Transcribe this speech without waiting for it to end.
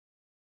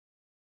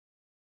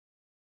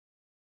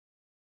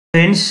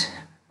Friends,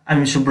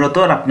 আমি সুব্রত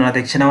আর আপনারা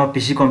দেখছেন আমার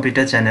পিসি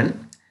কম্পিউটার চ্যানেল।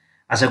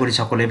 আশা করি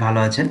সকলেই ভালো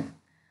আছেন।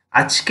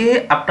 আজকে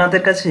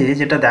আপনাদের কাছে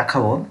যেটা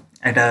দেখাবো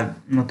একটা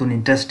নতুন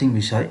ইন্টারেস্টিং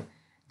বিষয়,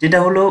 যেটা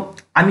হলো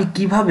আমি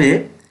কিভাবে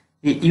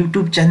এই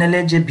ইউটিউব চ্যানেলে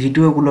যে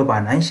ভিডিওগুলো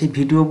বানাই সেই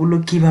ভিডিওগুলো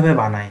কিভাবে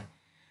বানাই,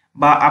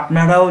 বা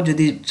আপনারাও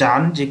যদি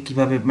চান যে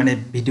কিভাবে মানে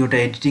ভিডিওটা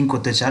এডিটিং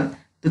করতে চান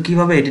তো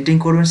কিভাবে এডিটিং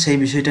করবেন সেই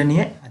বিষয়টা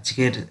নিয়ে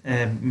আজকের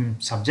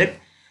সাবজেক্ট।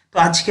 তো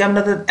আজকে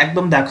আপনাদের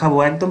একদম দেখাবো,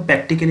 একদম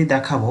প্র্যাকটিক্যালি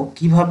দেখাবো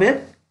কিভাবে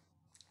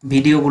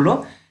ভিডিওগুলো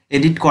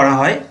এডিট করা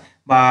হয়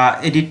বা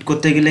এডিট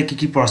করতে গেলে কি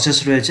কি প্রসেস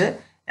রয়েছে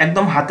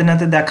একদম হাতে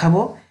নাতে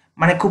দেখাবো,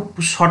 মানে খুব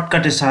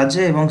শর্টকাটের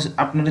সাহায্যে। এবং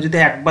আপনারা যদি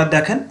একবার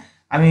দেখেন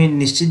আমি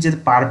নিশ্চিত যে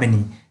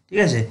পারবেনই, ঠিক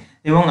আছে।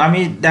 এবং আমি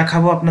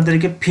দেখাবো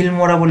আপনাদেরকে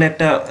ফিল্মোরা বলে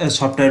একটা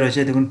সফটওয়্যার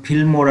রয়েছে, দেখুন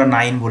ফিল্মোরা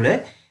 9 বলে।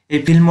 এই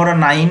ফিল্মোরা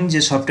 9 যে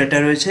সফটওয়্যারটা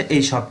রয়েছে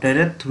এই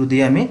সফটওয়্যারের থ্রু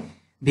দিয়ে আমি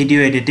ভিডিও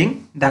এডিটিং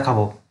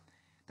দেখাবো।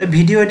 তো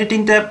ভিডিও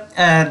এডিটিংটা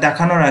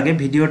দেখানোর আগে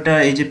ভিডিওটা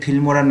এই যে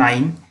ফিল্মোরা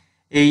 9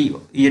 এই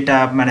এটা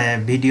মানে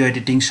ভিডিও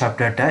এডিটিং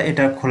সফটওয়্যারটা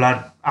এটা খোলার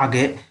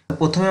আগে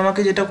প্রথমে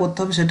আমাকে যেটা করতে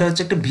হবে সেটা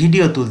হচ্ছে একটা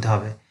ভিডিও তুলতে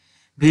হবে।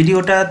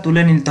 ভিডিওটা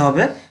তুলে নিতে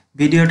হবে,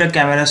 ভিডিওটা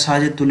ক্যামেরার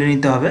সাহায্যে তুলে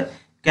নিতে হবে।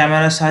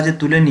 ক্যামেরার সাহায্যে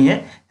তুলে নিয়ে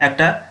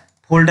একটা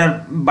ফোল্ডার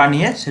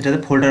বানিয়ে সেটাতে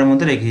ফোল্ডারের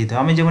মধ্যে রেখে দিতে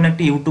হবে। আমি যেমন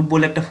একটা ইউটিউব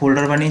বলে একটা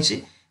ফোল্ডার বানিয়েছি,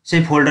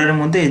 সেই ফোল্ডারের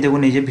মধ্যে এই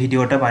দেখুন এই যে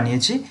ভিডিওটা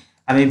বানিয়েছি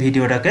আমি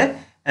ভিডিওটাকে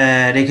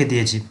রেখে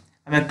দিয়েছি।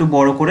 আমি একটু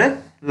বড় করে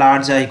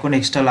large icon,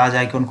 extra large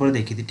icon করে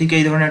দেখিয়ে দিই। ঠিক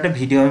এই ধরনের একটা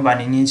ভিডিও আমি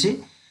বানিয়ে নিয়েছি।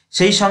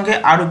 সেই সঙ্গে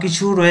আরও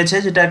কিছু রয়েছে,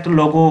 যেটা একটা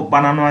লোগো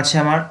বানানো আছে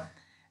আমার,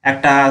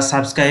 একটা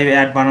সাবস্ক্রাইব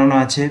অ্যাড বানানো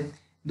আছে,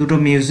 দুটো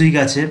মিউজিক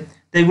আছে।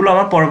 তো এগুলো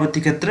আমার পরবর্তী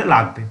ক্ষেত্রে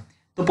লাগবে।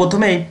 তো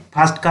প্রথমে এই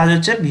ফার্স্ট কাজ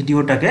হচ্ছে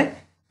ভিডিওটাকে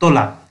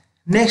তোলা।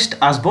 নেক্সট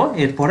আসবো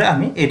এরপরে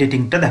আমি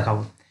এডিটিংটা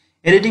দেখাবো।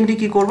 এডিটিংটি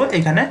কী করব,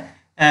 এখানে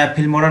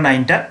ফিল্মোরা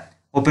 9টা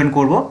ওপেন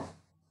করব।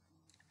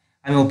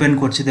 আমি ওপেন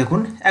করছি, দেখুন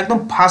একদম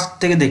ফার্স্ট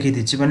থেকে দেখিয়ে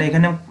দিচ্ছি। মানে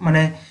এখানে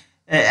মানে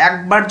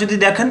একবার যদি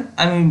দেখেন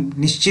আমি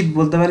নিশ্চিত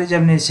বলতে পারি যে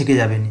আপনি শিখে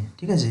যাবেনই,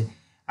 ঠিক আছে।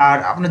 আর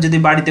আপনার যদি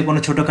বাড়িতে কোনো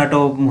ছোটোখাটো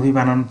মুভি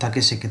বানানো থাকে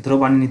সেক্ষেত্রেও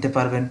বানিয়ে নিতে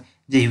পারবেন।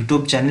 যে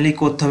ইউটিউব চ্যানেলেই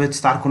করতে হবে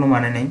তার কোনো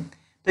মানে নেই।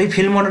 তো এই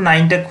ফিল্মোরা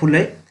 9টা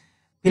খুলে,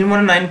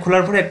 ফিল্মোরা 9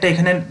 খোলার পরে একটা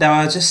এখানে দেওয়া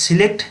আছে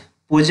সিলেক্ট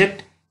প্রজেক্ট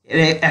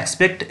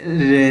এক্সপেক্ট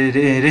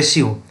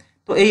রেশিও।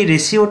 তো এই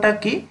রেশিওটা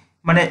কি,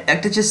 মানে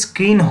একটা যে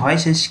স্ক্রিন হয়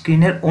সেই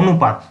স্ক্রিনের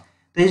অনুপাত।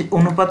 তো এই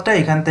অনুপাতটা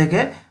এখান থেকে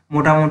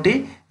মোটামুটি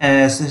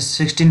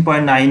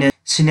 16.9,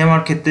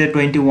 সিনেমার ক্ষেত্রে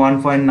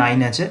 21.9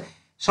 আছে।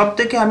 সব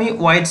থেকে আমি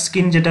ওয়াইড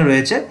স্ক্রিন যেটা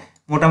রয়েছে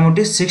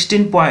মোটামুটি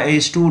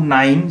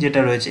 16:9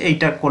 যেটা রয়েছে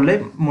এইটা করলে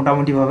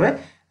মোটামুটিভাবে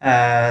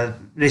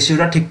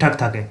রেশিওটা ঠিকঠাক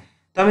থাকে।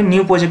 তো আমি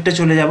নিউ প্রজেক্টে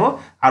চলে যাব।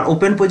 আর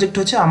ওপেন প্রজেক্ট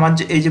হচ্ছে আমার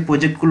যে এই যে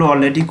প্রজেক্টগুলো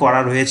অলরেডি করা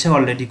রয়েছে,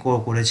 অলরেডি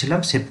করেছিলাম,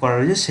 সেভ করা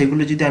রয়েছে,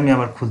 সেগুলো যদি আমি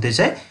আবার খুলতে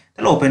চাই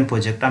তাহলে ওপেন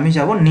প্রজেক্ট। আমি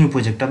যাব নিউ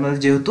প্রজেক্ট, আপনাদের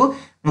যেহেতু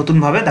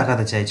নতুনভাবে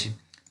দেখাতে চাইছি।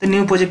 তো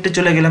নিউ প্রজেক্টে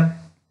চলে গেলাম।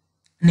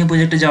 নিউ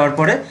প্রজেক্টে যাওয়ার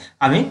পরে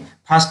আমি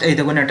ফার্স্ট এই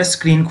দেখুন একটা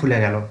স্ক্রিন খুলে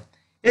গেল।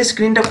 এই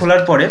স্ক্রিনটা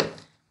খোলার পরে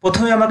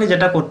প্রথমে আমাকে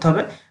যেটা করতে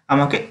হবে,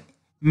 আমাকে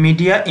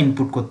মিডিয়া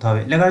ইনপুট করতে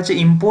হবে। লেখা হচ্ছে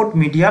ইম্পোর্ট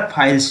মিডিয়া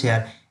ফাইল শেয়ার,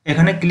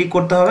 এখানে ক্লিক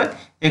করতে হবে।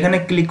 এখানে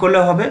ক্লিক করলে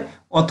হবে,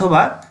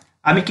 অথবা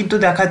আমি কিন্তু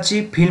দেখাচ্ছি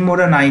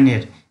ফিল্মোরা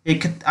 9-এর।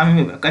 এক্ষেত্রে আমি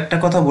একটা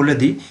কথা বলে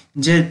দিই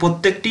যে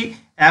প্রত্যেকটি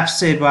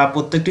অ্যাপসের বা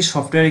প্রত্যেকটি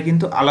সফটওয়্যারে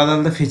কিন্তু আলাদা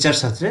আলাদা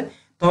ফিচার্স আছে।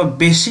 তবে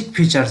বেসিক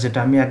ফিচার্স যেটা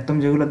আমি একদম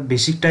যেগুলো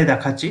বেসিকটাই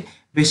দেখাচ্ছি,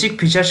 বেসিক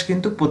ফিচার্স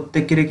কিন্তু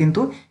প্রত্যেকেরই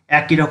কিন্তু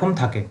একই রকম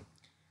থাকে।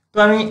 তো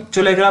আমি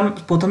চলে গেলাম,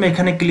 প্রথমে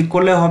এখানে ক্লিক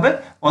করলে হবে,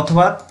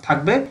 অথবা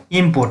থাকবে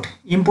ইম্পোর্ট।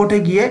 ইম্পোর্টে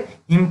গিয়ে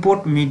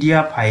import media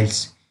files,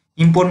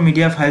 import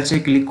media ফাইলসে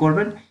click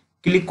করবেন।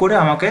 ক্লিক করে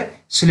আমাকে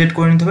সিলেক্ট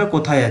করে নিতে হবে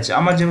কোথায় আছে।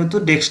 আমার যেহেতু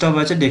ডেস্কটপ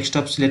আছে,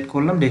 ডেস্কটপ সিলেক্ট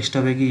করলাম।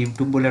 ডেস্কটপে গিয়ে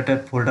ইউটিউব বলে একটা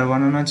ফোল্ডার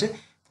বানানো আছে,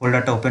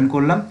 ফোল্ডারটা ওপেন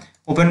করলাম।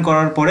 ওপেন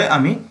করার পরে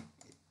আমি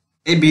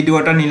এই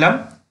ভিডিওটা নিলাম,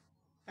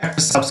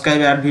 একটা সাবস্ক্রাইব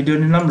অ্যাড ভিডিও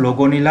নিলাম,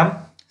 লোগো নিলাম,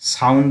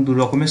 সাউন্ড দু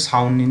রকমের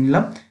সাউন্ড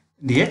নিলাম,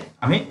 দিয়ে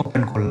আমি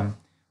ওপেন করলাম।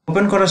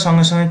 ওপেন করার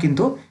সঙ্গে সঙ্গে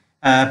কিন্তু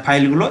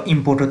ফাইলগুলো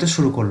ইম্পোর্ট হতে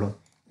শুরু করলো।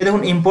 এ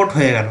দেখুন ইম্পোর্ট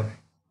হয়ে গেল।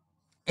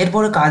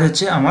 এরপরে কাজ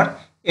হচ্ছে আমার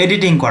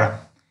এডিটিং করা।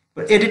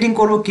 এডিটিং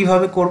করব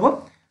কিভাবে করব,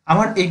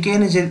 আমার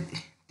এখানে যে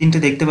তিনটে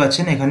দেখতে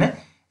পাচ্ছেন, এখানে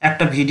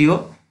একটা ভিডিও,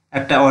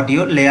 একটা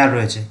অডিও লেয়ার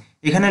রয়েছে।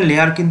 এখানে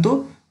লেয়ার কিন্তু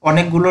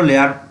অনেকগুলো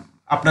লেয়ার,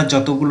 আপনার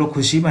যতগুলো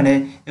খুশি, মানে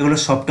এগুলো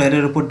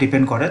সফটওয়্যারের উপর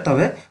ডিপেন্ড করে,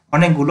 তবে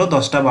অনেকগুলো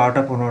 10টা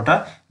 12টা 15টা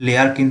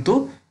লেয়ার কিন্তু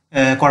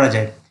করা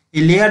যায়।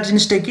 এই লেয়ার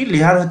জিনিসটা কি,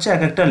 লেয়ার হচ্ছে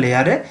এক একটা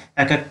লেয়ারে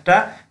এক একটা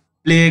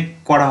প্লে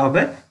করা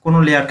হবে, কোনো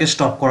লেয়ারকে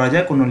স্টপ করা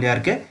যায়, কোনো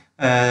লেয়ারকে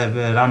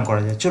রান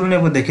করা যায়। চলুন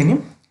এবার দেখে নিই।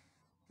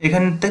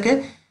 এখান থেকে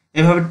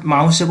এভাবে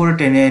মাউসে করে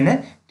টেনে এনে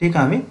ঠিক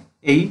আমি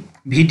এই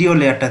ভিডিও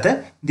লেয়ারটাতে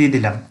দিয়ে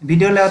দিলাম।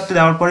 ভিডিও লেয়ারটা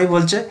দেওয়ার পরেই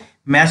বলছে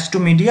match two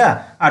media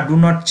R do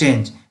not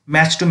change.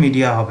 Match two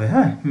media হবে,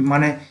 হ্যাঁ,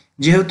 মানে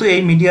যেহেতু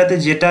এই মিডিয়াতে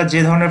যেটা যে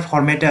ধরনের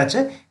ফরম্যাটে আছে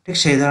ঠিক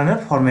সেই ধরনের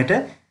ফরম্যাটে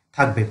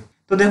থাকবে।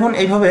 তো দেখুন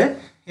এইভাবে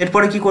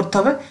এরপরে কি করতে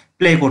হবে,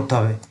 প্লে করতে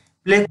হবে।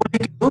 প্লে করে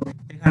কিন্তু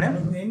এখানে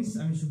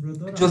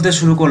চলতে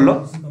শুরু করলো,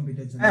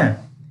 হ্যাঁ।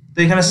 তো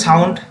এখানে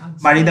সাউন্ড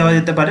বাড়িয়ে দেওয়া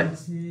যেতে পারে।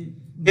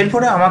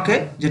 এরপরে আমাকে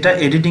যেটা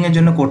এডিটিংয়ের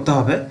জন্য করতে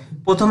হবে,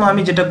 প্রথমে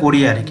আমি যেটা করি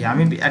আর কি,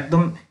 আমি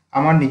একদম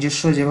আমার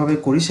নিজস্ব যেভাবে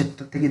করি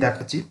সেটা থেকে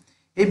দেখাচ্ছি।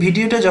 এই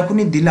ভিডিওটা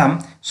যখনই দিলাম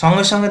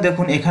সঙ্গে সঙ্গে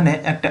দেখুন এখানে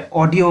একটা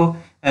অডিও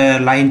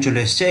লাইন চলে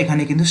এসছে,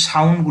 এখানে কিন্তু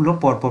সাউন্ডগুলো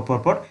পরপর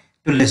পরপর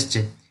চলে এসছে।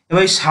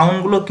 এবার এই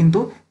সাউন্ডগুলো কিন্তু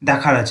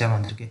দেখার আছে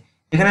আমাদেরকে।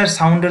 এখানে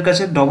সাউন্ডের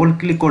কাছে ডবল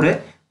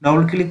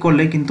ক্লিক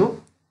করলে কিন্তু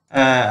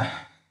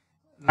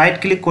রাইট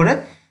ক্লিক করে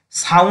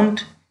সাউন্ড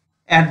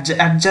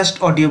অ্যাডজাস্ট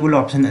অডিও বলে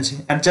অপশান আছে।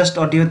 অ্যাডজাস্ট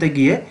অডিওতে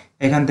গিয়ে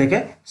এখান থেকে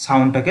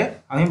সাউন্ডটাকে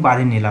আমি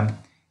বাড়িয়ে নিলাম।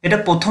 এটা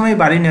প্রথমেই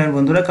বাড়িয়ে নেওয়ার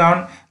বন্ধুরা, কারণ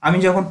আমি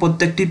যখন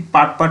প্রত্যেকটি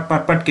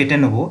পার্ট কেটে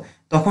নেব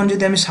তখন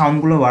যদি আমি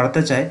সাউন্ডগুলো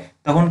বাড়াতে চাই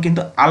তখন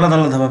কিন্তু আলাদা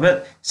আলাদাভাবে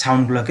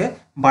সাউন্ডগুলোকে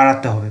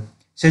বাড়াতে হবে।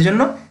 সেই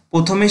জন্য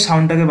প্রথমেই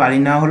সাউন্ডটাকে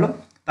বাড়িয়ে নেওয়া হলো,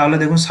 তাহলে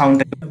দেখুন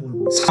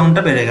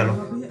সাউন্ডটা বেড়ে গেল।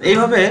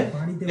 এইভাবে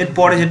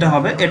এরপরে যেটা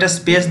হবে, এটা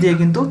স্পেস দিয়ে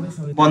কিন্তু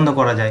বন্ধ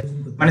করা যায়।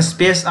 মানে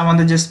স্পেস,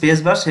 আমাদের যে স্পেস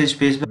বার, সেই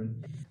স্পেস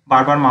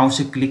বারবার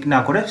মাউসে ক্লিক না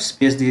করে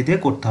স্পেস দিয়ে দিয়ে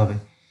করতে হবে।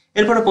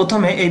 এরপরে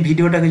প্রথমে এই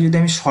ভিডিওটাকে যদি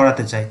আমি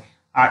সরাতে চাই,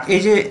 আর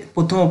এই যে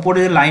প্রথম ওপরে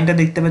যে লাইনটা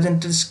দেখতে পাচ্ছেন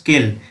এটা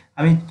স্কেল,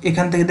 আমি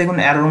এখান থেকে দেখুন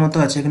অ্যারোর মতো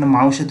আছে, এখানে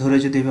মাউসে ধরে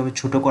যদি এইভাবে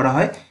ছোট করা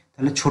হয়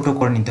তাহলে ছোট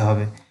করে নিতে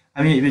হবে।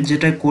 আমি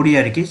যেটা করি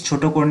আর কি,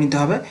 ছোট করে নিতে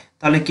হবে,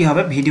 তাহলে কি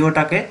হবে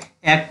ভিডিওটাকে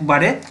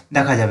একবারে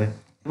দেখা যাবে।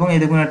 এবং এই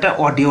দেখুন একটা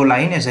অডিও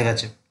লাইন এসে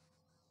গেছে।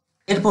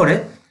 এরপরে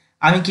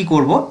আমি কি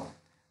করব,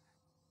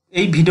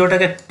 এই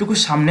ভিডিওটাকে একটুকু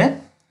সামনে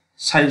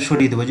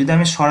সরিয়ে দেবো। যদি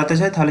আমি সরাতে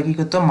চাই তাহলে কি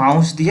করতে হবে,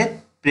 মাউস দিয়ে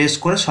প্রেস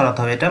করে সরাতে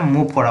হবে, এটা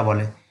মুভ করা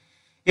বলে।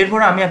 এরপর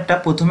আমি একটা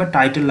প্রথমে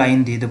টাইটেল লাইন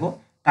দিয়ে দেবো।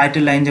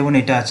 টাইটেল লাইন যেমন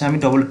এটা আছে, আমি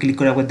ডবল ক্লিক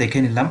করে একবার দেখে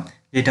নিলাম,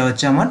 এটা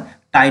হচ্ছে আমার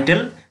টাইটেল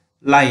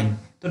লাইন।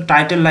 তো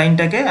টাইটেল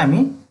লাইনটাকে আমি,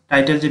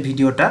 টাইটেল যে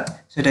ভিডিওটা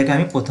সেটাকে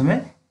আমি প্রথমে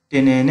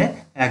টেনে এনে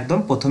একদম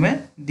প্রথমে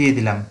দিয়ে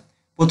দিলাম।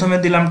 প্রথমে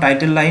দিলাম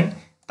টাইটেল লাইন,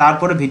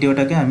 তারপরে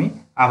ভিডিওটাকে আমি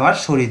আবার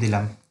সরিয়ে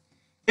দিলাম।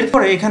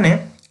 এরপরে এখানে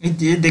এই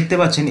যে দেখতে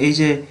পাচ্ছেন এই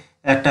যে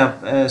একটা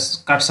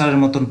কাটসারের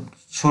মতন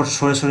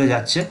সরে সরে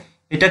যাচ্ছে,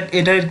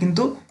 এটার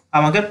কিন্তু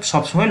আমাকে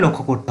সবসময়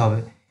লক্ষ্য করতে হবে।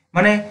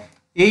 মানে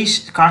এই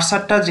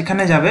কাটসারটা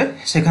যেখানে যাবে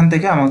সেখান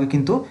থেকে আমাকে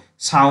কিন্তু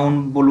সাউন্ড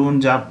বলুন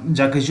যা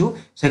যা কিছু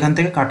সেখান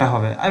থেকে কাটা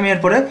হবে। আমি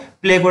এরপরে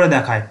প্লে করে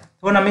দেখাই।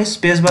 তখন আমি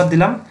স্পেস বার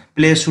দিলাম,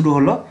 প্লে শুরু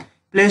হলো।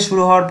 প্লে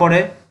শুরু হওয়ার পরে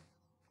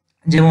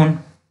যেমন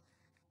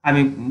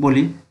আমি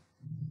বলি,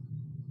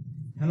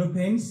 হ্যালো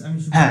ফ্রেন্ডস, আমি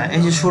হ্যাঁ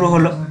এই যে শুরু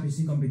হলো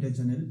পিসি কম্পিউটার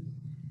চ্যানেল।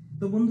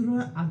 তো বন্ধুরা,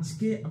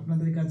 আজকে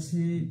আপনাদের কাছে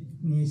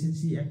নিয়ে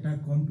এসেছি একটা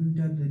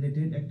কম্পিউটার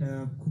রিলেটেড একটা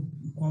খুব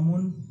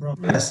কমন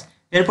প্রবলেম।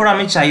 এরপর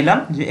আমি চাইলাম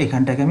যে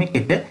এখানটাকে আমি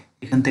কেটে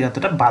এখান থেকে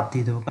এতটা বাদ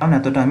দিয়ে দেবো, কারণ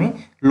এতটা আমি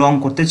লং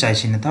করতে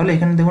চাইছি না। তাহলে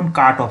এখানে দেখুন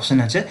কাট অপশান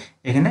আছে,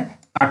 এখানে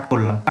কাট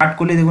করলাম, কাট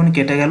করলে দেখুন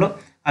কেটে গেল।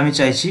 আমি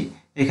চাইছি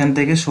এখান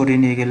থেকে সরিয়ে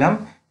নিয়ে গেলাম,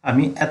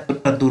 আমি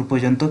এতটা দূর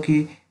পর্যন্ত কি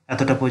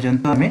এতটা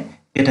পর্যন্ত আমি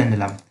কেটে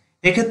নিলাম।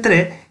 এক্ষেত্রে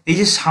এই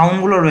যে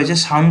সাউন্ডগুলো রয়েছে,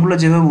 সাউন্ডগুলো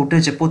যেভাবে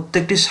উঠেছে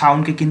প্রত্যেকটি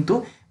সাউন্ডকে কিন্তু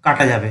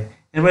কাটা যাবে।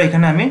 এরপর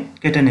এখানে আমি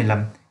কেটে নিলাম।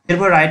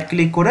 এরপর রাইট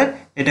ক্লিক করে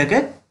এটাকে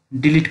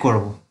ডিলিট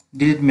করব,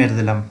 ডিলিট মেরে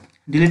দিলাম।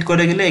 ডিলিট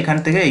করে গেলে এখান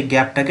থেকে এই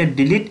গ্যাপটাকে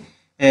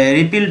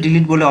রিপিল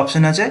ডিলিট বলে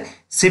অপশান আছে,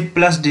 শিফট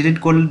প্লাস ডিলিট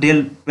করলে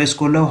প্রেস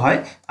করলেও হয়।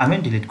 আমি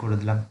ডিলিট করে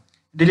দিলাম,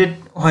 ডিলিট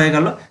হয়ে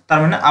গেল। তার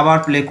মানে আবার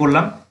প্লে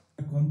করলাম,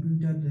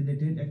 কম্পিউটার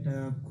রিলেটেড একটা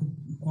খুব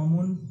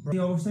কমন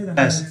অবস্থায় দেখা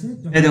যাচ্ছে।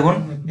 এই দেখুন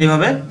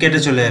এইভাবে কেটে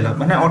চলে এলো,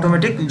 মানে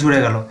অটোমেটিক জুড়ে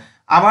গেল।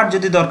 আবার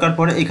যদি দরকার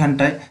পড়ে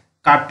এখানটায়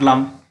কাটলাম।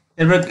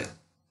 এরপর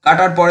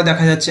কাটার পরে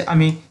দেখা যাচ্ছে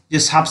আমি যে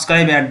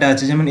সাবস্ক্রাইব অ্যাডটা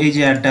আছে, যেমন এই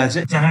যে অ্যাডটা আছে,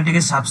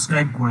 চ্যানেলটিকে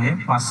সাবস্ক্রাইব করে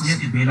পাশে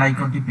বেল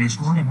আইকনটি প্রেস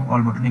করুন এবং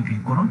অল বাটনে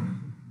ক্লিক করুন।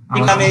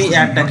 আমি এই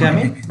অ্যাডটাকে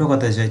আমি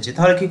ঢোকাতে চাইছি,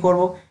 তাহলে কি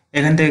করব,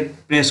 এখান থেকে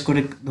প্রেস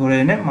করে ধরে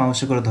এনে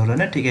মাউসে করে ধরে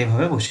এনে ঠিক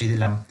এইভাবে বসিয়ে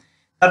দিলাম।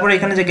 তারপর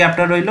এখানে যে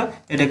গ্যাপটা রইলো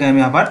এটাকে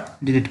আমি আবার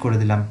ডিলিট করে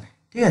দিলাম।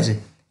 ঠিক আছে,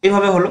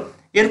 এইভাবে হলো।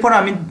 এরপর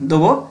আমি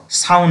দেবো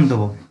সাউন্ড,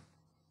 দেবো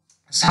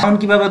সাউন্ড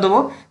কীভাবে দেবো,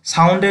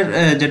 সাউন্ডের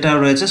যেটা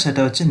রয়েছে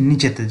সেটা হচ্ছে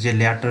নিচেতে যে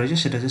লেয়ারটা রয়েছে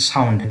সেটা হচ্ছে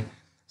সাউন্ডের।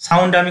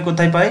 সাউন্ড আমি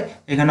কোথায় পাই,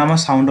 এখানে আমার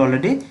সাউন্ড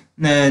অলরেডি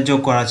যোগ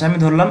করা আছে। আমি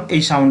ধরলাম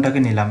এই সাউন্ডটাকে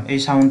নিলাম, এই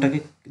সাউন্ডটাকে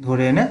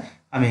ধরে এনে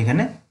আমি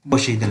এখানে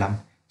বসিয়ে দিলাম,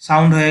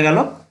 সাউন্ড হয়ে গেল।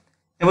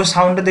 এবার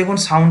সাউন্ডটা দেখুন,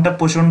 সাউন্ডটা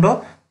প্রচণ্ড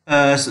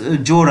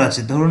জোর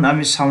আছে। ধরুন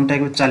আমি সাউন্ডটা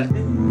একবার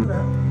চালিয়ে,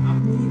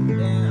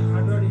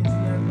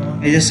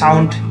 এই যে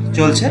সাউন্ড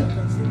চলছে।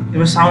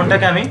 এবার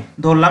সাউন্ডটাকে আমি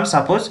ধরলাম,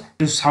 সাপোজ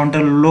সাউন্ডটা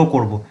লো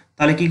করব,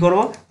 তাহলে কি করব,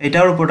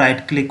 এটার উপর রাইট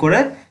ক্লিক করে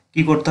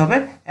কি করতে হবে,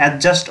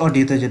 অ্যাডজাস্ট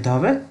অডিওতে যেতে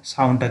হবে,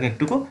 সাউন্ডটাকে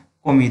একটুকু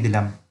কমিয়ে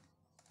দিলাম।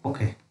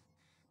 ওকে,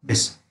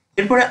 বেশ।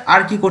 এরপরে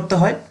আর কি করতে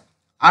হয়,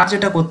 আর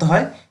যেটা করতে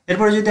হয়,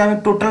 এরপরে যদি আমি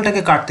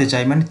টোটালটাকে কাটতে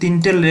চাই, মানে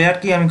 3টে লেয়ার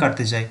কি আমি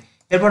কাটতে চাই,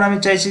 এরপর আমি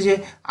চাইছি যে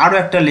আরও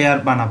একটা লেয়ার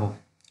বানাবো।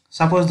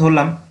 সাপোজ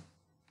ধরলাম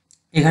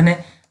এখানে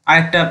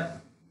আরেকটা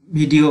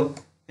ভিডিও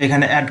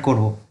এখানে অ্যাড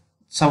করব,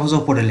 সাপোজ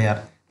ওপরে লেয়ার,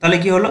 তাহলে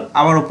কি হলো,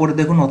 আবার ওপরে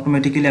দেখুন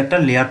অটোমেটিক্যালি একটা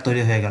লেয়ার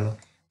তৈরি হয়ে গেল।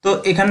 তো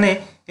এখানে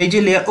এই যে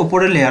লেয়ার,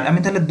 ওপরে লেয়ার, আমি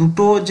তাহলে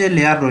দুটো যে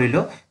লেয়ার রইল,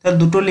 তাহলে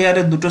দুটো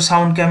লেয়ারের দুটো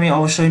সাউন্ডকে আমি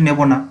অবশ্যই নেব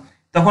না।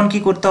 তখন কি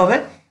করতে হবে,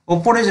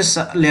 ওপরে যে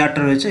লেয়ারটা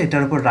রয়েছে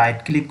এটার উপর রাইট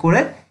ক্লিক করে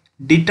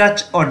ডিটাচ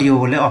অডিও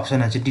বলে অপশান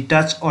আছে,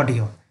 ডিটাচ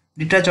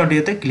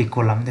অডিওতে ক্লিক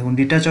করলাম। দেখুন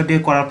ডিটাচ অডিও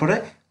করার পরে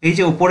এই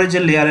যে ওপরে যে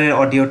লেয়ারের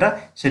অডিওটা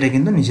সেটা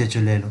কিন্তু নিচে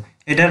চলে এলো।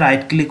 এটা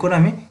রাইট ক্লিক করে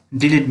আমি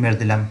ডিলিট মেরে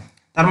দিলাম।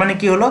 তার মানে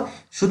কি হলো,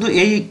 শুধু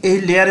এই এই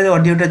লেয়ারের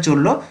অডিওটা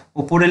চললো,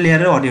 উপরের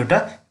লেয়ারের অডিওটা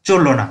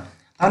চললো না।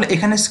 তাহলে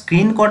এখানে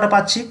স্ক্রিন কটা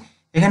পাচ্ছি,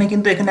 এখানে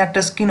কিন্তু এখানে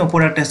একটা স্ক্রিন,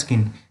 ওপরে একটা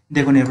স্ক্রিন।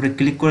 দেখুন এবারে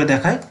ক্লিক করে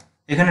দেখায়,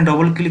 এখানে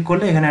ডবল ক্লিক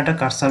করলে এখানে একটা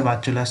কার্সার বার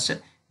চলে আসছে।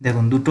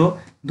 দেখুন দুটো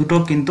দুটো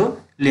কিন্তু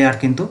লেয়ার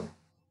কিন্তু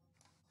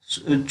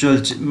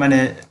চলছে, মানে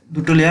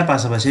দুটো লেয়ার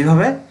পাশাপাশি।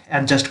 এইভাবে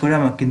অ্যাডজাস্ট করে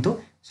আমাকে কিন্তু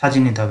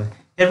সাজিয়ে নিতে হবে।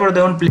 এরপরে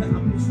দেখুন আপনি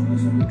সঙ্গে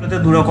সঙ্গে দুটোতে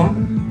দুরকম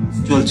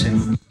চলছে।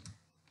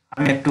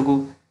 আমি একটুকু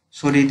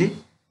সরিয়ে দিই।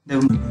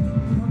 দেখুন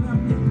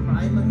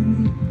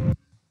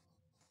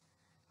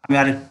আমি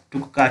আর একটু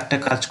একটা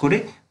কাজ করি,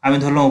 আমি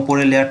ধরলাম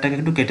উপরের লেয়ারটাকে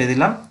একটু কেটে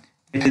দিলাম,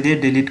 কেটে দিয়ে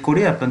ডিলিট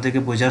করি আপনাদেরকে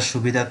বোঝার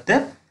সুবিধার্থে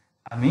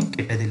আমি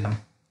কেটে দিলাম,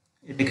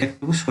 এটাকে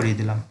একটু সরিয়ে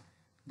দিলাম।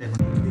 দেখুন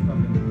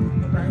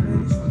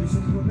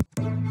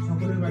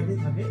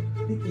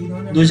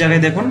দুই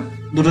জায়গায় দেখুন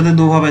দুটোতে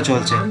দুভাবে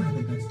চলছে,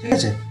 ঠিক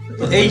আছে।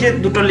 তো এই যে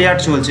দুটো লেয়ার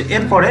চলছে,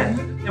 এরপরে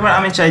এবার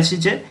আমি চাইছি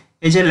যে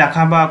এই যে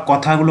লেখা বা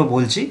কথাগুলো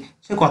বলছি,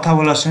 সেই কথা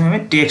বলার সময়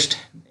আমি টেক্সট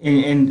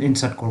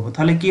ইনসার্ট করব।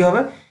 তাহলে কি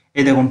হবে,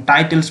 এই দেখুন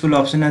টাইটেলস বলে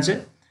অপশন আছে,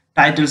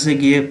 টাইটেলসে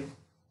গিয়ে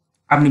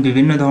আপনি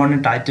বিভিন্ন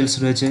ধরনের টাইটেলস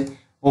রয়েছে,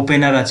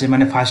 ওপেনার আছে,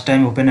 মানে ফার্স্ট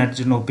টাইম ওপেনার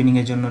জন্য,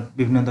 ওপেনিংয়ের জন্য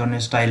বিভিন্ন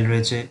ধরনের স্টাইল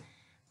রয়েছে,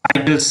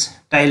 টাইটেলস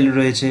স্টাইল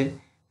রয়েছে,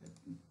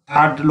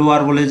 থার্ড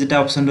লোয়ার বলে যেটা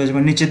অপশন রয়েছে,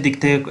 মানে নিচের দিক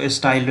থেকে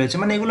স্টাইল রয়েছে,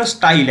 মানে এগুলো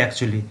স্টাইল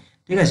অ্যাকচুয়ালি,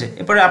 ঠিক আছে।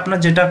 এরপরে আপনার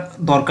যেটা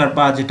দরকার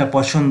বা যেটা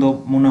পছন্দ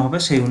মনে হবে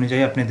সেই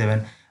অনুযায়ী আপনি দেবেন।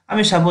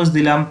 আমি সাপোজ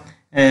দিলাম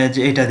যে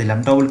এটা দিলাম,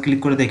 ডবল ক্লিক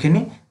করে দেখে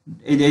নিই,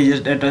 এই যে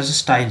এটা হচ্ছে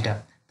স্টাইলটা।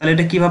 তাহলে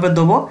এটা কীভাবে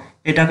দেবো,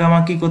 এটাকে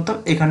আমার কী করতে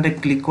হবে, এখানটায়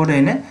ক্লিক করে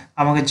এনে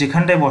আমাকে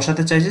যেখানটায়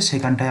বসাতে চাইছে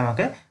সেখানটায়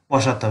আমাকে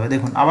বসাতে হবে।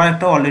 দেখুন আবার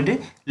একটা অলরেডি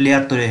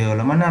লেয়ার তৈরি হয়ে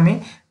গেলো, মানে আমি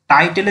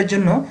টাইটেলের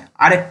জন্য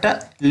আরেকটা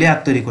লেয়ার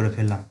তৈরি করে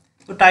ফেললাম।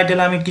 তো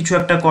টাইটেলে আমি কিছু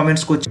একটা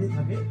কমেন্টস করছি,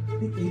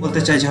 বলতে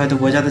চাইছি, হয়তো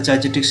বোঝাতে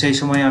চাইছি, ঠিক সেই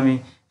সময় আমি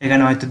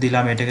এখানে হয়তো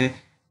দিলাম। এটাকে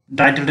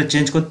টাইটেলটা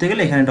চেঞ্জ করতে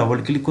গেলে এখানে ডবল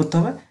ক্লিক করতে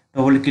হবে,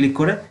 ডবল ক্লিক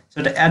করে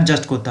সেটা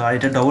অ্যাডজাস্ট করতে হবে। আর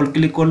এটা ডবল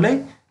ক্লিক করলেই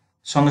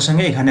সঙ্গে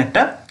সঙ্গে এখানে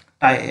একটা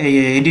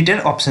এডিটের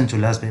অপশান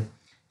চলে আসবে।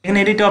 এখানে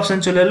এডিটের অপশান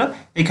চলে এলো,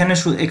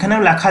 এখানেও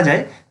লেখা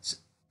যায়।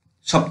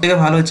 সব থেকে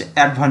ভালো হচ্ছে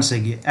অ্যাডভান্সে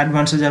গিয়ে,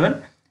 অ্যাডভান্সে যাবেন,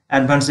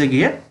 অ্যাডভান্সে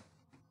গিয়ে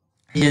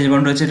এই যে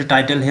যেমন রয়েছে এটা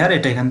টাইটেল হেয়ার,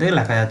 এটা এখান থেকে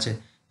লেখা যাচ্ছে,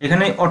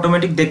 এখানে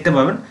অটোমেটিক দেখতে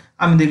পাবেন।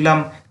 আমি দেখলাম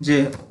যে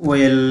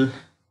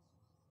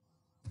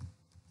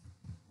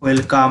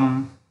welcome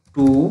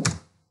to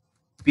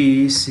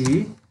PC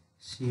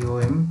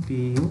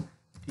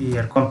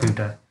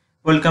computer,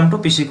 welcome to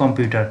PC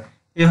computer,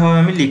 এভাবে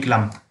আমি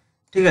লিখলাম,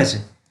 ঠিক আছে।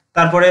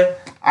 তারপরে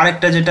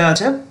আরেকটা যেটা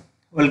আছে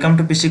ওয়েলকাম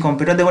টু পিসি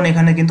কম্পিউটার, দেখুন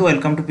এখানে কিন্তু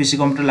ওয়েলকাম টু পিসি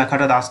কম্পিউটার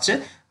লেখাটা আসছে।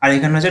 আর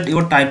এখানে হচ্ছে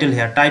ওর টাইটেল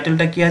হেয়ার,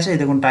 টাইটেলটা কি আছে,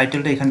 দেখুন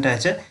টাইটেলটা এখানটায়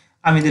আছে,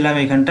 আমি দিলাম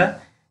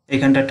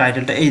এইখানটা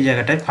টাইটেলটা এই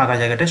জায়গাটায় ফাঁকা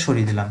জায়গাটায়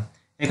সরিয়ে দিলাম।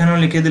 এখানেও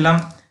লিখে দিলাম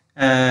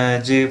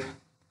যে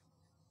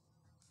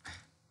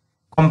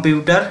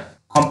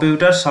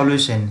কম্পিউটার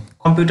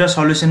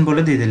সলিউশন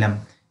বলে দিয়ে দিলাম।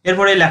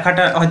 এরপরে এই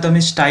লেখাটা হয়তো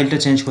আমি স্টাইলটা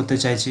চেঞ্জ করতে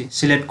চাইছি,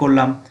 সিলেক্ট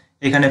করলাম,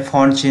 এখানে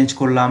ফন্ট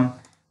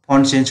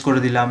চেঞ্জ করে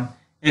দিলাম।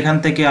 এখান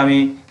থেকে আমি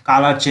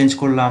কালার চেঞ্জ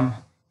করলাম,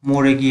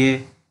 মোড়ে গিয়ে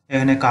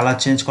এখানে কালার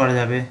চেঞ্জ করা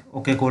যাবে,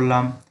 ওকে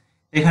করলাম।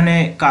 এখানে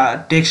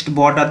টেক্সট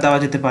বর্ডার দেওয়া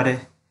যেতে পারে,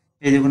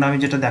 এই দেখুন আমি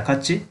যেটা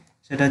দেখাচ্ছি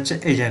সেটা হচ্ছে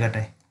এই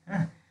জায়গাটায়।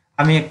 হ্যাঁ,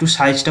 আমি একটু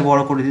সাইজটা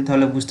বড় করে দিই,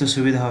 তাহলে বুঝতে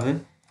সুবিধা হবে।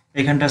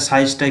 এখানটা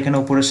সাইজটা, এখানে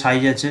উপরে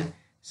সাইজ আছে,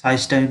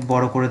 সাইজটা আমি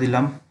বড় করে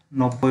দিলাম,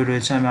 90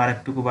 রয়েছে, আমি আর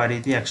একটুকু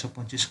বাড়িয়ে দিই,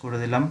 125 করে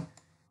দিলাম।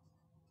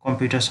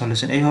 কম্পিউটার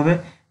সলিউশন, এইভাবে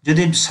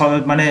যদি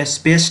মানে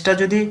স্পেসটা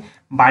যদি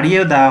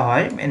বাড়িয়েও দেওয়া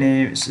হয়, মানে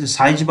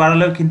সাইজ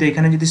বাড়ালেও কিন্তু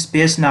এখানে যদি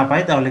স্পেস না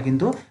পাই তাহলে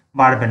কিন্তু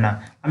বাড়বে না।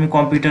 আমি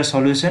কম্পিউটার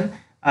সলিউশন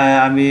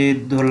আমি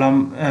ধরলাম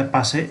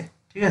পাশে,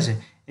 ঠিক আছে,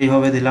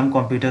 এইভাবে দিলাম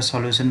কম্পিউটার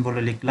সলিউশন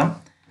বলে লিখলাম।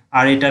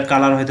 আর এটার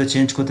কালার হয়তো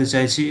চেঞ্জ করতে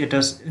চাইছি, এটা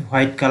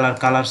হোয়াইট কালার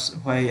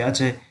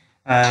আছে,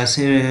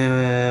 সে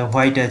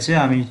হোয়াইট আছে,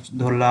 আমি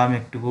ধরলাম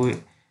একটুকু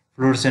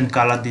ফ্লোরোসেন্ট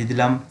কালার দিয়ে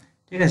দিলাম,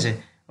 ঠিক আছে।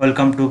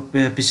 Welcome to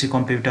PC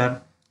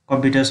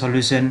computer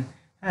solution,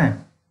 হ্যাঁ,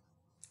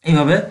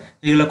 এইভাবে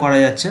এগুলো করা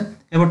যাচ্ছে।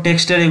 এবার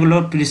টেক্সটের এগুলো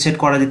প্রিসেট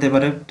করা যেতে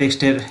পারে,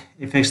 টেক্সটের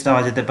এফেক্টস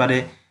দেওয়া যেতে পারে,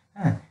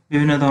 হ্যাঁ,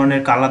 বিভিন্ন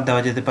ধরনের কালার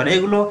দেওয়া যেতে পারে,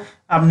 এগুলো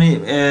আপনি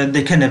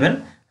দেখে নেবেন।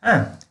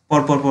 হ্যাঁ,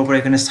 পরপর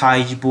এখানে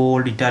সাইজ,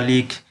 বোল্ড,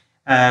 ইটালিক,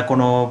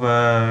 কোনো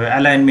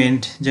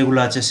অ্যালাইনমেন্ট যেগুলো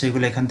আছে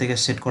সেগুলো এখান থেকে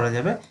সেট করা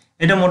যাবে।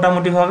 এটা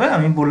মোটামুটিভাবে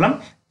আমি বললাম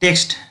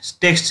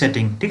টেক্সট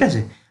সেটিং, ঠিক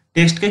আছে,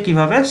 টেক্সটকে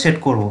কিভাবে সেট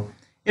করব।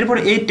 এরপর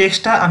এই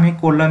টেক্সটটা আমি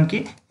করলাম কি,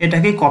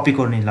 এটাকেই কপি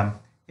করে নিলাম,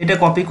 এটা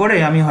কপি করে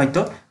আমি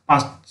হয়তো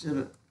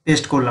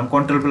পেস্ট করলাম,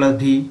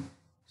 Ctrl+V,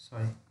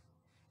 সরি,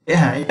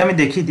 হ্যাঁ, এটা আমি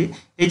দেখিয়ে দিই।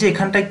 এই যে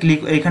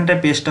এইখানটায়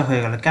পেস্টটা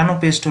হয়ে গেল, কেন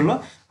পেস্ট হলো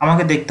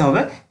আমাকে দেখতে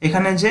হবে।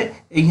 এখানে যে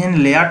এইখানে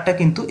লেয়ারটা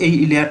কিন্তু এই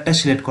লেয়ারটা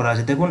সিলেক্ট করা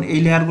আছে, দেখুন এই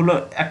লেয়ারগুলো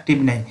অ্যাক্টিভ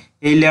নেই,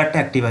 এই লেয়ারটা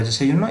অ্যাক্টিভ আছে,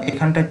 সেই জন্য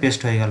এখানটায়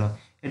পেস্ট হয়ে গেল।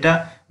 এটা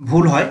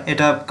ভুল হয়,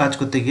 এটা কাজ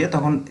করতে গিয়ে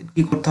তখন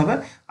কি করতে হবে,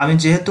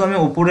 যেহেতু আমি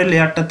ওপরের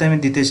লেয়ারটাতে আমি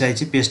দিতে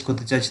চাইছি, পেস্ট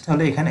করতে চাইছি,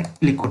 তাহলে এখানে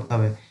ক্লিক করতে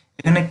হবে।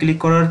 এখানে ক্লিক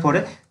করার পরে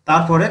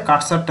তারপরে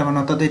কার্সারটা, মানে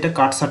অর্থাৎ এটা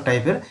কার্সার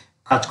টাইপের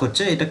কাজ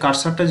করছে, এটা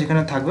কার্সারটা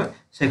যেখানে থাকবে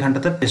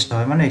সেখানটাতে পেস্ট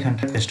হবে, মানে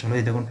এখানটা পেস্ট হলো,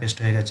 এই দেখুন পেস্ট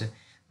হয়ে গেছে।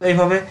 তো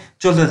এইভাবে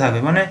চলতে থাকবে,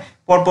 মানে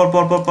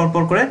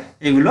পরপর করে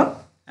এগুলো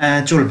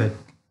চলবে।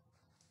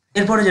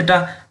 এরপরে যেটা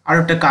আরও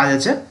একটা কাজ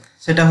আছে,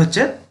 সেটা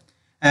হচ্ছে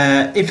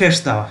ইফেক্টস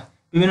দেওয়া।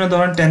 বিভিন্ন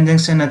ধরনের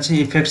ট্রানজ্যাকশন আছে,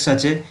 ইফেক্টস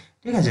আছে,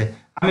 ঠিক আছে।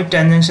 আমি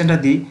ট্রানজ্যাকশনটা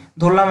দিই,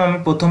 ধরলাম আমি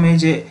প্রথমেই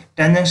যে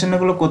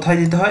ট্রানজ্যাকশনগুলো কোথায়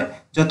দিতে হয়,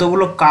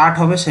 যতগুলো কাট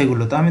হবে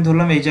সেগুলো, তো আমি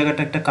ধরলাম এই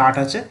জায়গাটা একটা কাট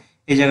আছে,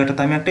 এই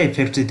জায়গাটাতে আমি একটা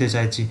ইফেক্ট দিতে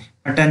চাইছি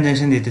বা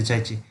ট্রানজ্যাকশন দিতে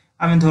চাইছি।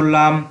 আমি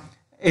ধরলাম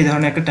এই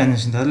ধরনের একটা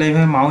ট্রানজ্যাকশন, তাহলে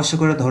এইভাবে মাউসে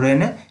করে ধরে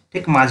এনে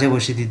ঠিক মাঝে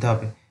বসিয়ে দিতে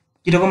হবে।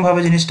 কীরকমভাবে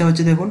জিনিসটা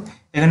হচ্ছে দেখুন,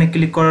 এখানে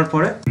ক্লিক করার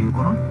পরে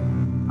করুন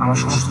আমার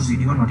সমস্ত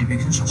ভিডিও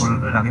নোটিফিকেশন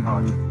সকলের আগে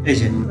পাওয়ার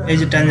জন্য, এই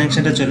যে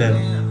ট্রানজ্যাকশনটা চলে এলো,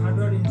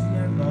 হার্ডওয়্যার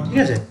ইঞ্জিনিয়ার ঠিক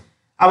আছে।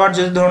 আবার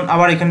যদি ধরুন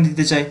আবার এখানে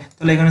দিতে চাই,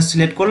 তাহলে এখানে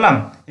সিলেক্ট করলাম,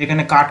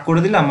 এখানে কাট করে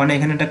দিলাম, মানে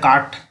এখানে একটা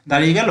কাট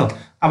দাঁড়িয়ে গেল।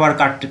 আবার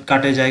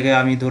কাটের জায়গায়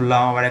আমি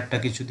ধরলাম আবার একটা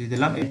কিছু দিয়ে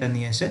দিলাম, এটা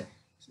নিয়ে এসে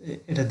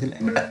এটা দিলাম।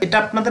 এটা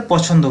আপনাদের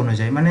পছন্দ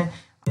অনুযায়ী, মানে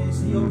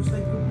সেই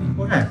অবস্থায় খুব হ্যাঁ,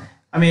 ইম্পর্টেন্ট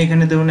আমি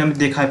এখানে ধরুন আমি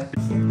দেখাই,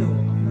 সত্ত্বেও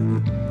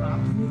আপনাকে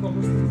প্রাথমিক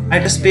অবস্থা আর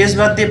একটা স্পেস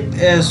বাদ দিয়ে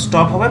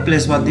স্টপ হবে,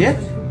 প্লেস বাদ দিয়ে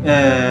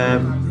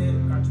কাজের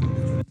কাজ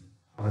করতে চলে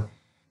হবে।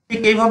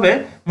 ঠিক এইভাবে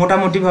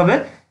মোটামুটিভাবে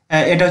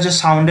এটা হচ্ছে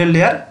সাউন্ডের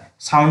লেয়ার।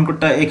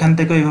 সাউন্ডটা এখান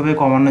থেকে এইভাবে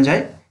কমানো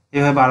যায়,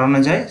 এভাবে বাড়ানো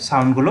যায়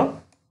সাউন্ডগুলো।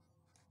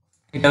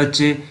 এটা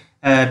হচ্ছে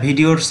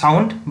ভিডিওর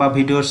সাউন্ড বা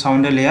ভিডিওর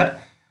সাউন্ডের লেয়ার।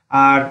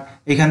 আর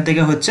এখান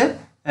থেকে হচ্ছে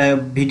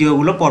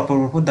ভিডিওগুলো পরপর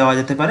পরপর দেওয়া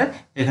যেতে পারে,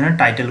 এখানে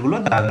টাইটেলগুলো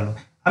দেওয়া গেল।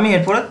 আমি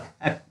এরপরে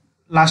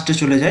লাস্টে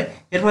চলে যাই।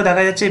 এরপর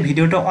দেখা যাচ্ছে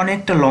ভিডিওটা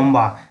অনেকটা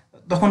লম্বা,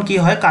 তখন কি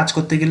হয়, কাজ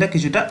করতে গেলে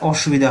কিছুটা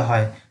অসুবিধা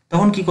হয়।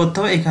 তখন কি করতে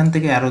হবে, এখান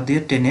থেকে অ্যারো দিয়ে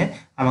টেনে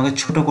আমাকে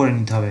ছোট করে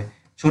নিতে হবে।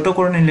 ছোট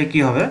করে নিলে কি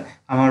হবে,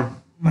 আমার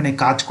মানে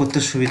কাজ করতে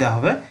সুবিধা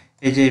হবে।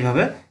 এই যে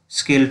এইভাবে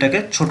স্কেলটাকে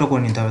ছোট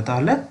করে নিতে হবে,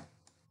 তাহলে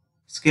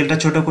স্কেলটা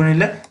ছোট করে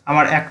নিলে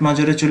আমার এক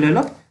নজরে চলে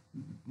এলো,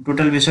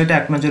 টোটাল বিষয়টা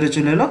এক নজরে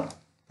চলে এলো,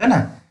 তাই না?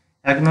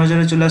 এক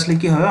নজরে চলে আসলে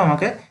কি হবে,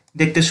 আমাকে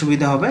দেখতে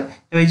সুবিধা হবে।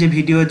 এবার এই যে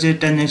ভিডিওর যে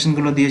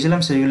ট্রানজ্যাকশনগুলো দিয়েছিলাম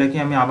সেগুলোকে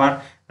আমি আবার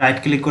রাইট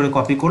ক্লিক করে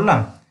কপি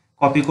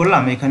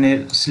করলাম, এখানে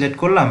সিলেক্ট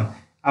করলাম,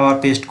 আবার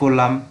পেস্ট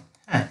করলাম।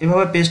 হ্যাঁ,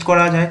 এভাবে পেস্ট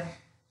করা যায়,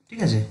 ঠিক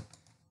আছে,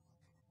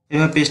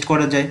 এভাবে পেস্ট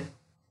করা যায়।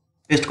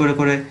 পেস্ট করে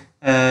করে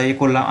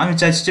করলাম। আমি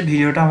চাইছি যে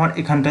ভিডিওটা আমার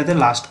এখানটাতে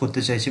লাস্ট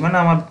করতে চাইছি, মানে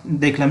আমার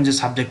দেখলাম যে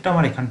সাবজেক্টটা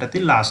আমার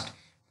এখানটাতেই লাস্ট,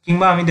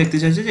 কিংবা আমি দেখতে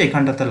চাইছি যে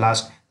এখানটাতে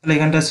লাস্ট, তাহলে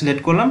এখানটা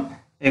সিলেক্ট করলাম।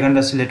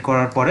 এখানটা সিলেক্ট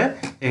করার পরে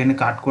এখানে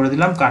কাট করে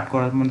দিলাম, কাট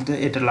করার মধ্যে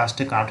এটা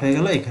লাস্টে কাট হয়ে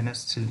গেল, এখানে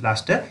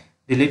লাস্টে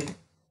ডিলিট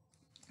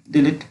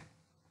ডিলিট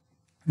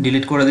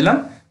ডিলিট করে দিলাম,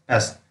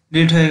 ব্যাস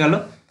ডিলিট হয়ে গেল।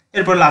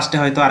 এরপর লাস্টে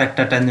হয়তো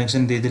আরেকটা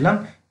ট্রানজ্যাকশন দিয়ে দিলাম,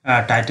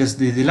 টাইটেলস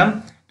দিয়ে দিলাম।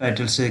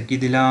 টাইটেলসে কি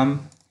দিলাম,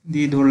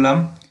 দিয়ে ধরলাম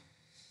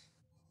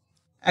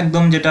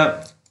একদম যেটা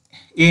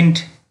এন্ড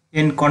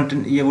এন্ড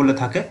কন্টেন্ট বলে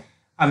থাকে,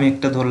 আমি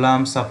একটা ধরলাম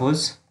সাপোজ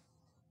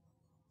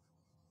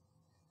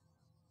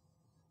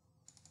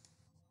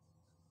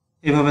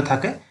এভাবে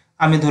থাকে,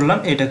 আমি ধরলাম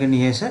এটাকে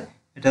নিয়ে এসে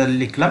এটা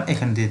লিখলাম,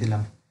 এখানে দিয়ে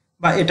দিলাম।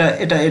 বা এটা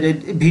এটা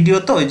ভিডিও,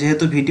 তো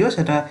যেহেতু ভিডিও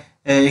সেটা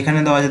এখানে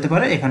দেওয়া যেতে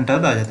পারে, এখানটাও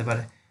দেওয়া যেতে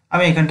পারে।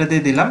 আমি এখানটাতে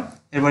দিলাম,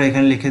 এরপর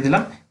এখানে লিখে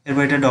দিলাম।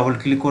 এরপর এটা ডবল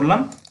ক্লিক করলাম,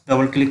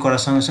 ডবল ক্লিক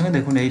করার সঙ্গে সঙ্গে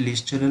দেখুন এই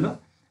লিস্ট চলে এলো।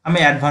 আমি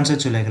অ্যাডভান্সে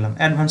চলে গেলাম,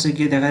 অ্যাডভান্সে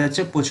গিয়ে দেখা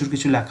যাচ্ছে প্রচুর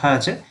কিছু লেখা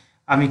আছে।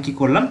 আমি কি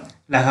করলাম,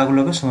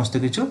 লেখাগুলোকে সমস্ত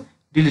কিছু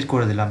ডিলিট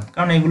করে দিলাম,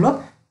 কারণ এগুলো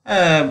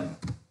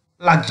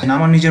লাগছে না,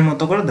 আমার নিজের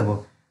মতো করে দেবো।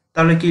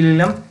 তাহলে কি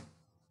লিখলাম,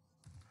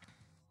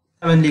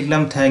 আমি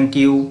লিখলাম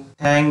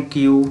থ্যাংক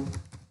ইউ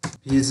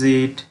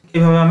ভিজিট,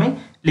 এভাবে আমি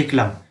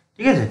লিখলাম,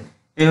 ঠিক আছে।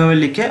 এভাবে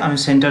লিখে আমি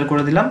সেন্টার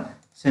করে দিলাম,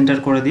 সেন্টার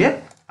করে দিয়ে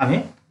আমি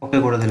ওকে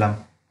করে দিলাম,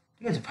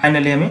 ঠিক আছে।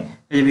 ফাইনালি আমি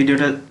এই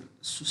ভিডিওটা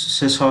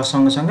শেষ হওয়ার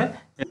সঙ্গে সঙ্গে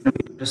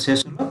ভিডিওটা শেষ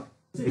হলো,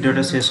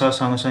 ভিডিওটা শেষ হওয়ার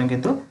সঙ্গে সঙ্গে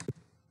কিন্তু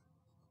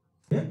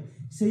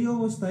সেই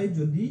অবস্থায়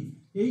যদি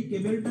এই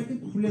কেবলটাকে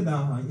খুলে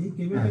দেওয়া হয়, এই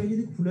কেবলটাকে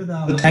যদি খুলে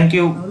দেওয়া হয় থ্যাংক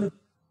তাহলে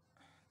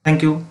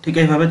ইউ ঠিক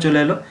এইভাবে চলে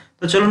এলো।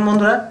 তো চলুন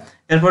বন্ধুরা,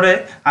 এরপরে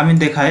আমি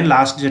দেখাই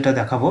লাস্ট যেটা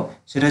দেখাবো,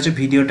 সেটা হচ্ছে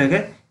ভিডিওটাকে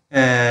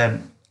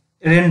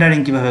রেন্ডারিং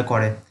কিভাবে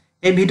করে।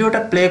 এই ভিডিওটা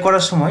প্লে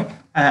করার সময়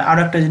আরও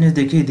একটা জিনিস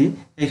দেখিয়ে দিই,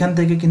 এখান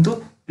থেকে কিন্তু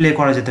প্লে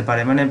করা যেতে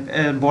পারে, মানে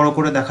বড়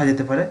করে দেখা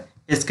যেতে পারে।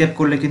 এসকেপ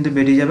করলে কিন্তু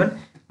বেরিয়ে যাবেন,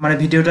 মানে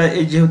ভিডিওটা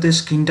এই যেহেতু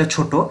স্ক্রিনটা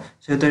ছোট,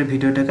 সেহেতু এই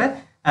ভিডিওটাকে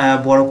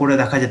বড় করে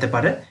দেখা যেতে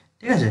পারে,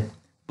 ঠিক আছে।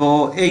 তো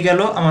এই গেল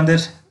আমাদের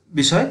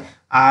বিষয়।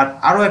 আর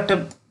আরও একটা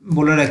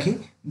বলে রাখি,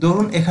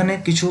 ধরুন এখানে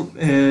কিছু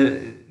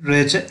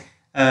রয়েছে,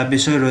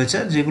 বিষয় রয়েছে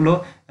যেগুলো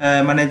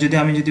মানে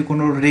আমি যদি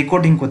কোনো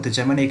রেকর্ডিং করতে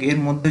চাই, মানে এর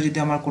মধ্যে যদি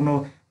আমার কোনো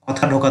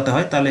কথা ঢোকাতে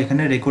হয়, তাহলে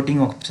এখানে রেকর্ডিং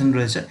অপশন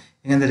রয়েছে।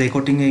 এখানে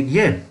রেকর্ডিংয়ে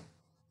গিয়ে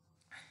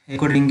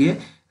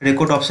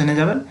রেকর্ড অপশানে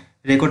যাবেন।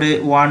 রেকর্ডে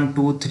 1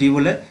 2 3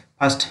 বলে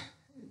ফার্স্ট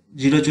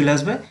 0 চলে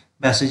আসবে,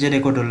 ব্যাস এই যে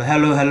রেকর্ড হলো।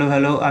 হ্যালো হ্যালো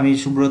হ্যালো, আমি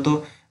সুব্রত,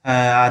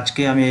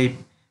 আজকে আমি এই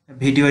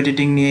ভিডিও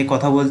এডিটিং নিয়ে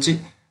কথা বলছি,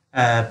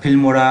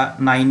 ফিল্মোরা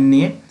 9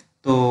 নিয়ে।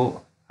 তো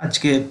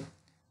আজকে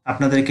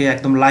আপনাদেরকে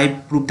একদম লাইভ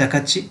প্রুফ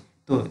দেখাচ্ছি,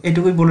 তো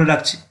এটুকুই বলে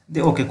রাখছি,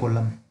 দিয়ে ওকে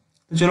করলাম।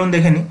 তো চলুন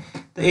দেখে নিই।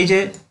 তো এই যে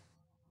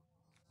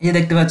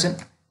দেখতে পাচ্ছেন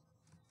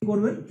কি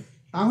করবেন,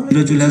 তাহলে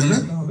ভিডিও চলে আসবে,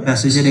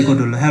 ব্যাস এই যে রেকর্ড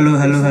হলো। হ্যালো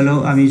হ্যালো হ্যালো,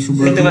 আমি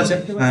সুব্রত, দেখতে পাচ্ছেন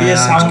এই যে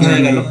সাউন্ড আজকে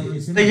হয়ে গেল।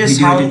 তো এই যে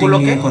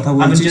সাউন্ডগুলোকে কথা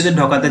আপনি বলছি, যদি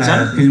ঢোকাতে চান,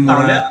 ফিল্মোরা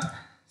তাহলে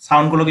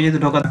সাউন্ডগুলোকে যদি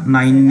ঢোকাতে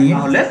 9 নিয়ে,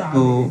 তাহলে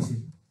তো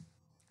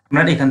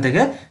আপনারা এখান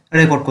থেকে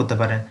রেকর্ড করতে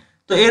পারেন।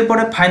 তো তো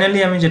এরপরে ফাইনালি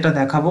আমি যেটা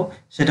দেখাবো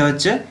সেটা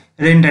হচ্ছে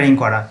রেন্ডারিং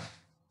করা।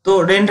 তো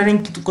রেন্ডারিং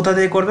কোথা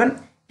থেকে করবেন,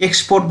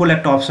 এক্সপোর্ট বলে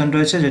একটা অপশন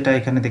রয়েছে যেটা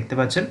এখানে দেখতে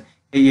পাচ্ছেন,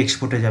 এই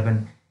এক্সপোর্টে যাবেন,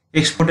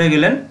 এক্সপোর্টে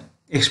গেলেন,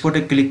 এক্সপোর্টে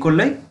ক্লিক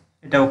করলেই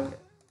এটা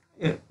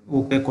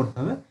ওকে করতে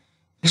হবে।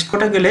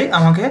 এক্সপোর্টে গেলেই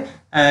আমাকে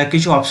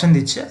কিছু অপশন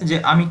দিচ্ছে যে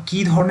আমি কি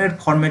ধরনের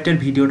ফরম্যাটের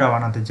ভিডিওটা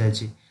বানাতে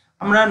চাইছি।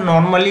 আমরা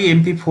নর্মালি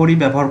MP4ই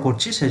ব্যবহার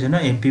করছি, সেই জন্য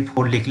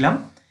MP4 লিখলাম।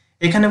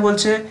 এখানে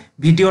বলছে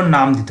ভিডিওর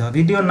নাম দিতে হবে।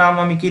 ভিডিওর নাম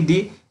আমি কি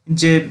দিই,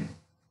 যে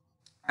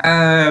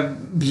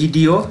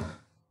ভিডিও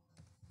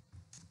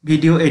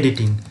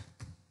এডিটিং,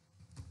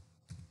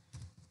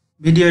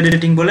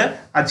 বলে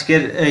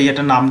আজকের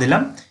এটা নাম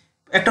দিলাম।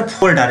 একটা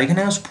ফোল্ডার,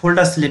 এখানে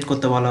ফোল্ডার সিলেক্ট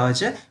করতে বলা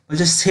হয়েছে,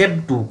 বলছে সেভ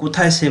টু,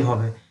 কোথায় সেভ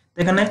হবে।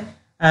 এখানে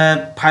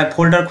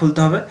ফোল্ডার খুলতে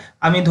হবে।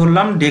 আমি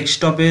ধরলাম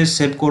ডেস্কটপে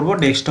সেভ করব,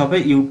 ডেস্কটপে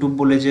ইউটিউব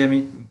বলে যে আমি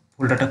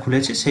ফোল্ডারটা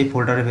খুলেছি সেই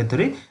ফোল্ডারের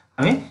ভেতরেই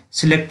আমি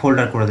সিলেক্ট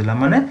ফোল্ডার করে দিলাম,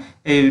 মানে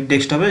এই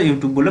ডেস্কটপে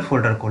ইউটিউব বলে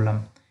ফোল্ডার করলাম।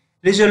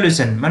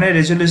 রেজলিউশন মানে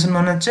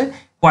হচ্ছে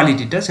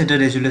কোয়ালিটিটা, সেটা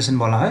রেজলিউশন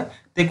বলা হয়।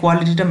 তো এই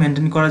কোয়ালিটিটা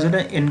মেনটেন করার জন্য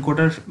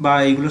এনকোডার বা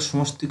এইগুলো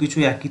সমস্ত কিছু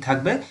একই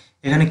থাকবে,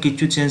 এখানে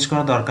কিছু চেঞ্জ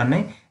করার দরকার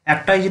নেই।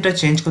 একটাই যেটা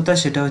চেঞ্জ করতে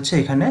হয় সেটা হচ্ছে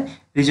এখানে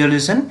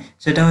রেজলিউশন,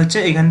 সেটা হচ্ছে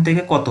এখান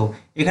থেকে কত,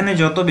 এখানে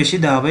যত বেশি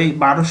দেওয়া হবে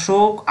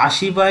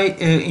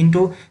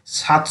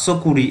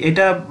 1280/720,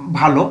 এটা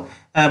ভালো,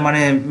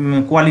 মানে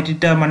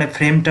কোয়ালিটিটা মানে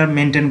ফ্রেমটা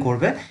মেনটেন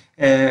করবে।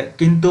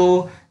 কিন্তু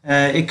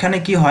এখানে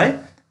কি হয়,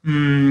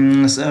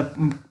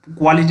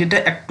 কোয়ালিটিটা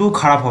একটু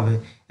খারাপ হবে,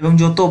 এবং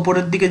যত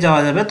ওপরের দিকে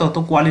যাওয়া যাবে তত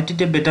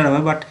কোয়ালিটিটা বেটার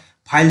হবে। বাট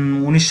ফাইল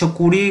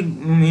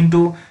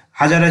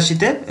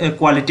 1920x1080-তে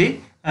কোয়ালিটি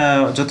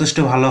যথেষ্ট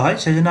ভালো হয়,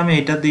 সেই জন্য আমি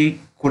এটা দিয়ে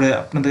করে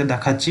আপনাদের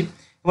দেখাচ্ছি।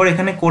 এবার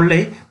এখানে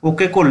করলেই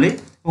ওকে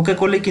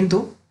করলেই কিন্তু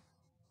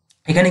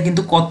এখানে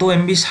কিন্তু কত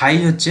এমবি সাইজ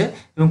হচ্ছে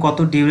এবং কত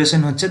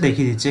ডিউরেশন হচ্ছে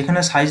দেখিয়ে দিচ্ছে। এখানে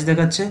সাইজ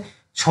দেখাচ্ছে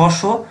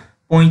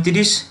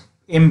 635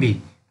 MB।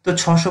 তো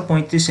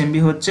 635 MB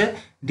হচ্ছে,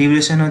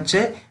 ডিউরেশন হচ্ছে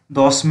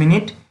 10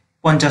 মিনিট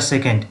 50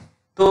 সেকেন্ড।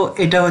 তো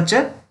এটা হচ্ছে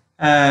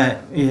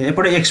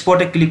এরপরে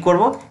এক্সপোর্টে ক্লিক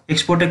করব।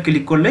 এক্সপোর্টে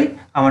ক্লিক করলেই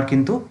আমার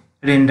কিন্তু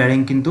রেন্ডারিং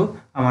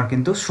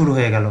শুরু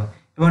হয়ে গেল।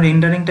 এবং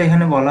রেন্ডারিংটা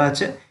এখানে বলা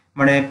আছে,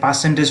 মানে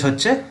পার্সেন্টেজ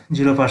হচ্ছে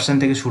 0%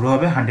 থেকে শুরু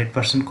হবে,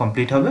 100%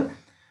 কমপ্লিট হবে।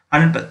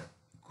 100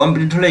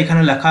 কমপ্লিট হলে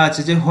এখানে লেখা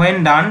আছে যে হোয়েন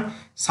ডান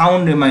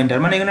সাউন্ড রিমাইন্ডার,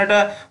 মানে এখানে একটা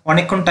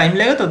অনেকক্ষণ টাইম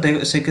লাগে, তো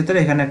সেক্ষেত্রে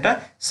এখানে একটা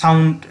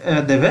সাউন্ড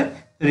দেবে,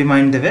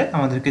 রিমাইন্ড দেবে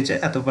আমাদেরকে যে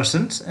এত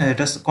পার্সেন্ট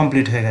এটা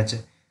কমপ্লিট হয়ে গেছে।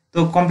 তো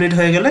কমপ্লিট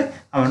হয়ে গেলে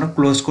আমরা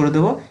ক্লোজ করে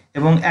দেবো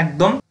এবং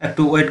একদম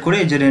একটু ওয়েট করে,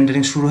 এই যে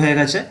রেন্ডারিং শুরু হয়ে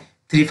গেছে,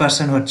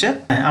 3% হচ্ছে,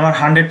 আমার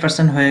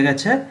 100% হয়ে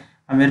গেছে।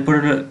 আমি এরপরে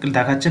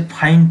দেখাচ্ছে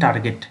ফাইন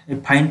টার্গেট, এই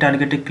ফাইন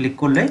টার্গেটে ক্লিক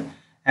করলেই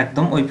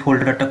একদম ওই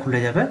ফোল্ডারটা খুলে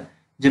যাবে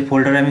যে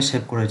ফোল্ডারে আমি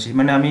সেভ করেছি।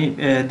 মানে আমি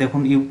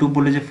দেখুন ইউটিউব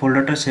বলে যে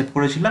ফোল্ডারটা সেভ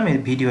করেছিলাম, এই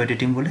ভিডিও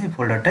এডিটিং বলে এই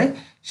ফোল্ডারটাই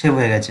সেভ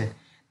হয়ে গেছে।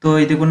 তো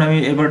এই দেখুন আমি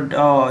এবার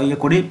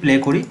প্লে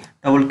করি,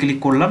 ডাবল ক্লিক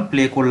করলাম,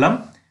 প্লে করলাম।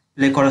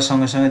 প্লে করার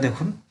সঙ্গে সঙ্গে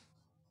দেখুন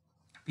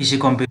পিসি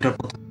কম্পিউটার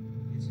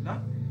দিয়েছিলাম,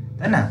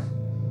 তাই না,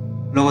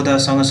 লোগো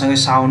দেওয়ার সঙ্গে সঙ্গে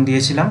সাউন্ড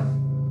দিয়েছিলাম,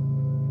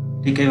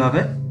 ঠিক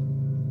এইভাবে।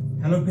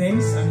 হ্যালো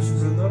ফ্রেন্ডস, আমি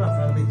সুব্রত,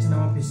 আপনারা দেখছেন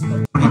আমার পিসি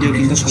ভিডিও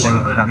কিন্তু চলে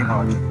গেল,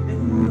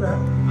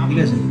 ঠিক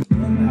আছে।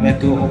 আমি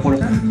একটু ওপরে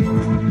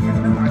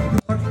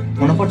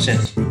মনে পড়ছে,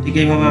 ঠিক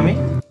এইভাবে আমি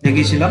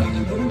দেখিয়েছিলাম,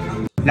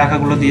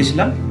 লেখাগুলো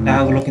দিয়েছিলাম,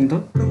 লেখাগুলো কিন্তু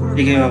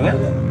ঠিক এইভাবে।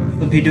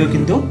 তো ভিডিও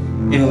কিন্তু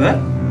এইভাবে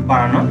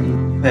বানানো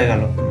হয়ে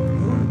গেল।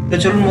 তো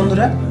চলুন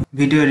বন্ধুরা,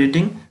 ভিডিও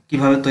এডিটিং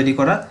কিভাবে তৈরি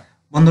করা,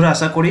 বন্ধুরা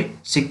আশা করি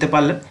শিখতে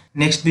পারলেন।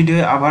 নেক্সট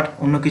ভিডিওয়ে আবার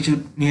অন্য কিছু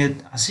নিয়ে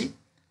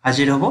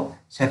হাজির হব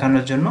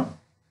শেখানোর জন্য।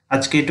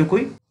 আজকে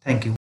এটুকুই,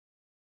 থ্যাংক ইউ।